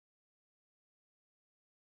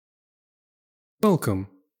Welcome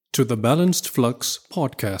to the Balanced Flux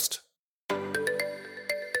podcast.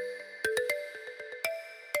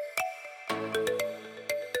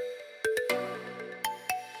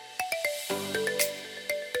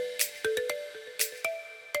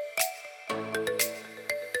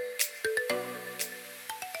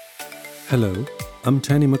 Hello, I'm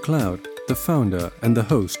Tanny McLeod, the founder and the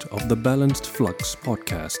host of the Balanced Flux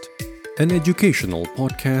podcast, an educational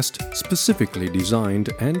podcast specifically designed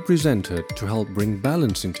and presented to help bring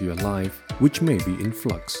balance into your life, which may be in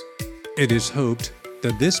flux. It is hoped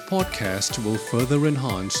that this podcast will further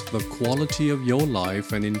enhance the quality of your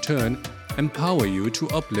life and in turn empower you to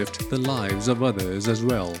uplift the lives of others as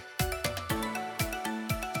well.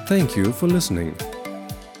 Thank you for listening.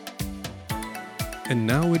 And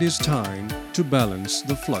now it is time to balance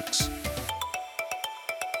the flux.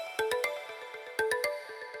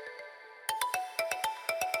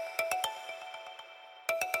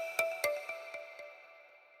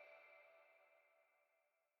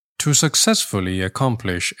 To successfully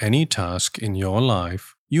accomplish any task in your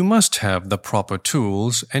life, you must have the proper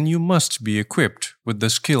tools and you must be equipped with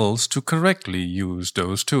the skills to correctly use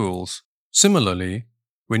those tools. Similarly,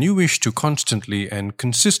 when you wish to constantly and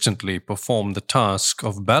consistently perform the task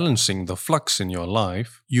of balancing the flux in your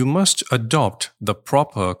life, you must adopt the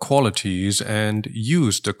proper qualities and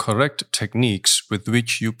use the correct techniques with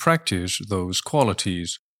which you practice those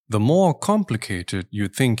qualities. The more complicated you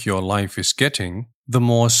think your life is getting, the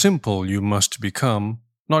more simple you must become,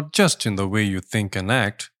 not just in the way you think and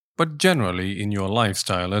act, but generally in your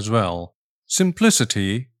lifestyle as well.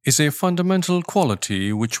 Simplicity is a fundamental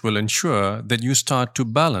quality which will ensure that you start to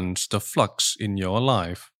balance the flux in your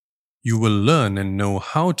life. You will learn and know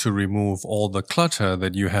how to remove all the clutter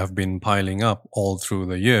that you have been piling up all through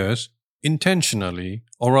the years, intentionally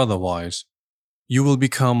or otherwise. You will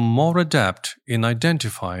become more adept in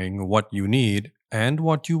identifying what you need and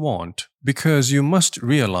what you want, because you must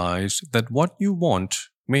realize that what you want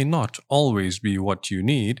may not always be what you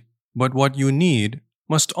need, but what you need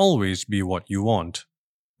must always be what you want.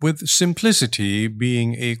 With simplicity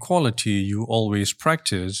being a quality you always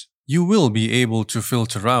practice, you will be able to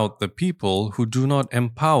filter out the people who do not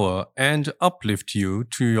empower and uplift you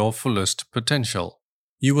to your fullest potential.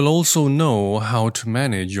 You will also know how to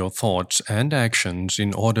manage your thoughts and actions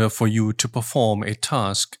in order for you to perform a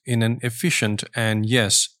task in an efficient and,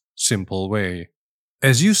 yes, simple way.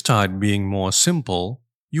 As you start being more simple,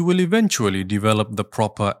 you will eventually develop the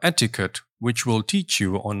proper etiquette which will teach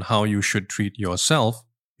you on how you should treat yourself,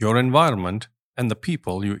 your environment, and the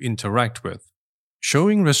people you interact with.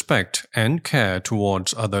 Showing respect and care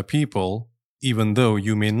towards other people, even though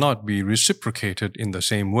you may not be reciprocated in the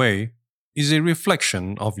same way, is a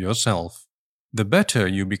reflection of yourself. The better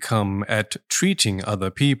you become at treating other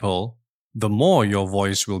people, the more your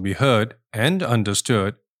voice will be heard and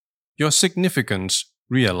understood, your significance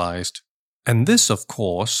realized. And this, of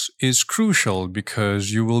course, is crucial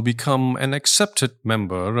because you will become an accepted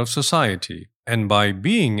member of society. And by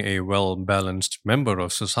being a well-balanced member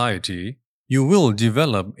of society, you will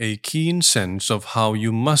develop a keen sense of how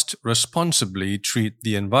you must responsibly treat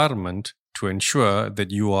the environment to ensure that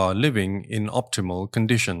you are living in optimal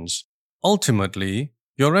conditions. Ultimately,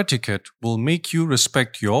 your etiquette will make you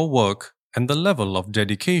respect your work and the level of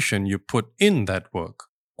dedication you put in that work.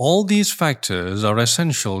 All these factors are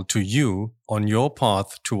essential to you on your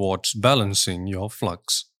path towards balancing your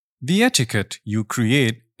flux. The etiquette you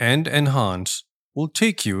create and enhance will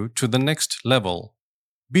take you to the next level,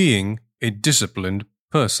 being a disciplined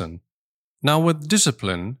person. Now, with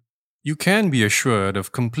discipline, you can be assured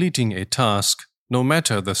of completing a task no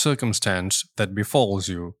matter the circumstance that befalls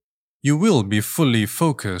you. You will be fully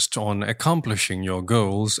focused on accomplishing your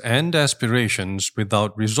goals and aspirations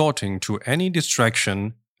without resorting to any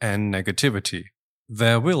distraction and negativity.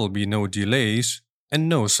 There will be no delays and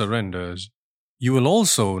no surrenders. You will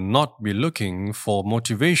also not be looking for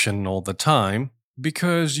motivation all the time,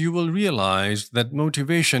 because you will realize that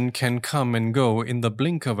motivation can come and go in the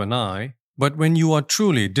blink of an eye, but when you are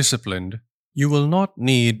truly disciplined, you will not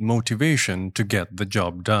need motivation to get the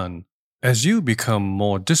job done. As you become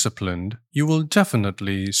more disciplined, you will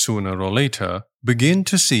definitely, sooner or later, begin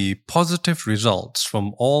to see positive results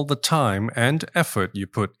from all the time and effort you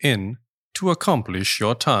put in to accomplish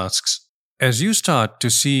your tasks. As you start to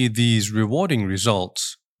see these rewarding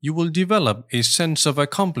results, you will develop a sense of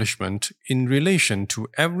accomplishment in relation to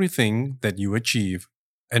everything that you achieve.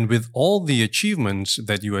 And with all the achievements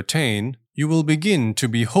that you attain, you will begin to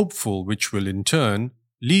be hopeful, which will in turn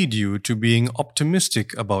lead you to being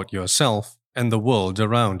optimistic about yourself and the world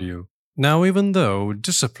around you. Now, even though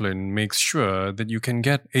discipline makes sure that you can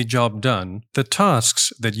get a job done, the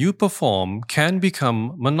tasks that you perform can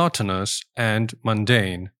become monotonous and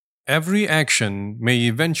mundane. Every action may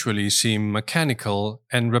eventually seem mechanical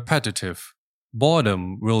and repetitive.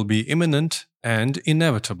 Boredom will be imminent and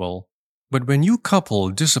inevitable. But when you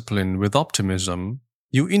couple discipline with optimism,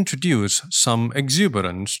 you introduce some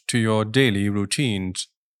exuberance to your daily routines.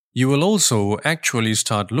 You will also actually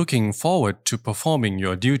start looking forward to performing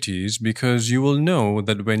your duties because you will know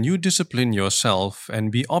that when you discipline yourself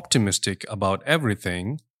and be optimistic about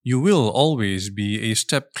everything, you will always be a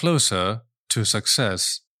step closer to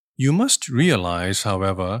success. You must realize,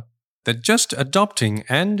 however, that just adopting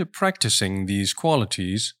and practicing these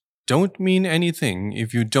qualities don't mean anything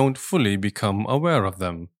if you don't fully become aware of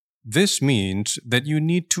them. This means that you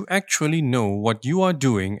need to actually know what you are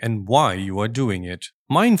doing and why you are doing it.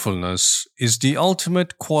 Mindfulness is the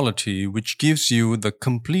ultimate quality which gives you the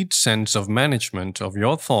complete sense of management of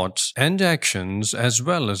your thoughts and actions as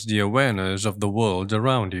well as the awareness of the world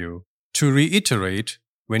around you. To reiterate,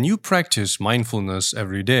 when you practice mindfulness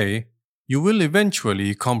every day, you will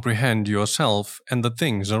eventually comprehend yourself and the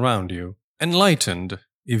things around you. Enlightened,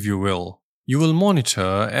 if you will. You will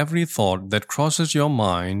monitor every thought that crosses your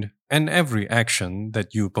mind and every action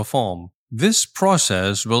that you perform. This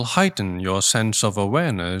process will heighten your sense of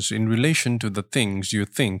awareness in relation to the things you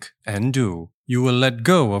think and do. You will let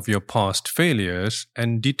go of your past failures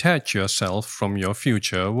and detach yourself from your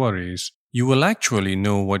future worries. You will actually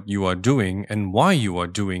know what you are doing and why you are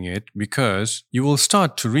doing it because you will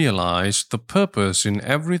start to realize the purpose in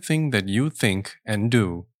everything that you think and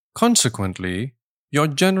do. Consequently, your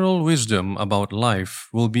general wisdom about life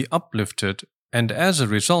will be uplifted, and as a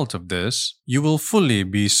result of this, you will fully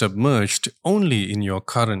be submerged only in your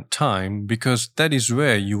current time because that is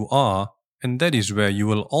where you are and that is where you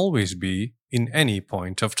will always be in any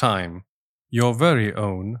point of time. Your very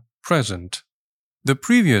own present. The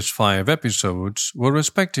previous 5 episodes were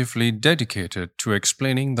respectively dedicated to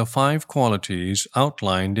explaining the 5 qualities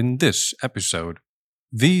outlined in this episode.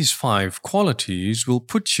 These 5 qualities will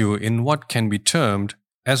put you in what can be termed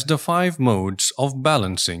as the 5 modes of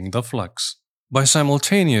balancing the flux. By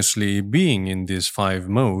simultaneously being in these 5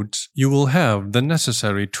 modes, you will have the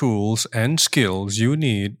necessary tools and skills you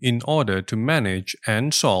need in order to manage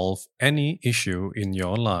and solve any issue in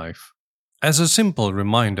your life. As a simple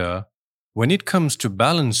reminder, when it comes to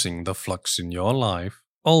balancing the flux in your life,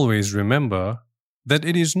 always remember that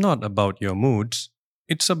it is not about your moods,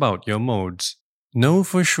 it's about your modes. Know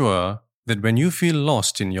for sure that when you feel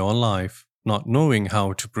lost in your life, not knowing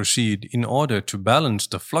how to proceed in order to balance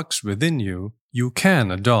the flux within you, you can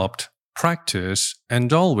adopt, practice,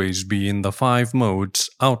 and always be in the 5 modes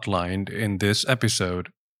outlined in this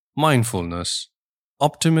episode: mindfulness,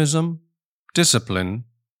 optimism, discipline,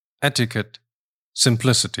 etiquette,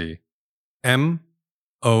 simplicity.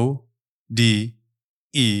 M-O-D-E-S.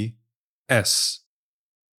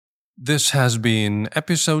 This has been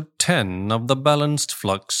episode 10 of the Balanced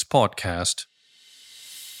Flux podcast.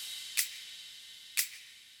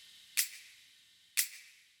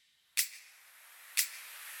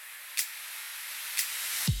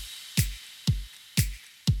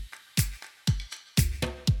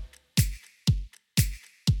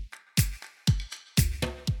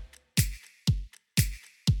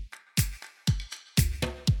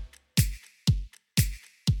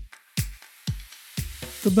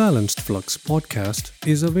 The Balanced Flux podcast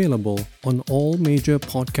is available on all major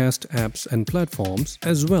podcast apps and platforms,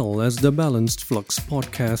 as well as the Balanced Flux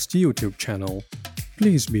podcast YouTube channel.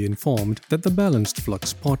 Please be informed that the Balanced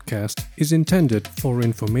Flux podcast is intended for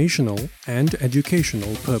informational and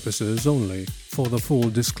educational purposes only. For the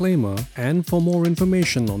full disclaimer and for more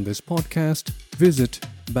information on this podcast, visit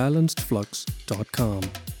balancedflux.com.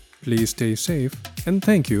 Please stay safe and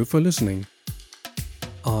thank you for listening.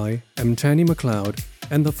 I am Tanny McLeod,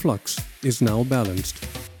 and the flux is now balanced.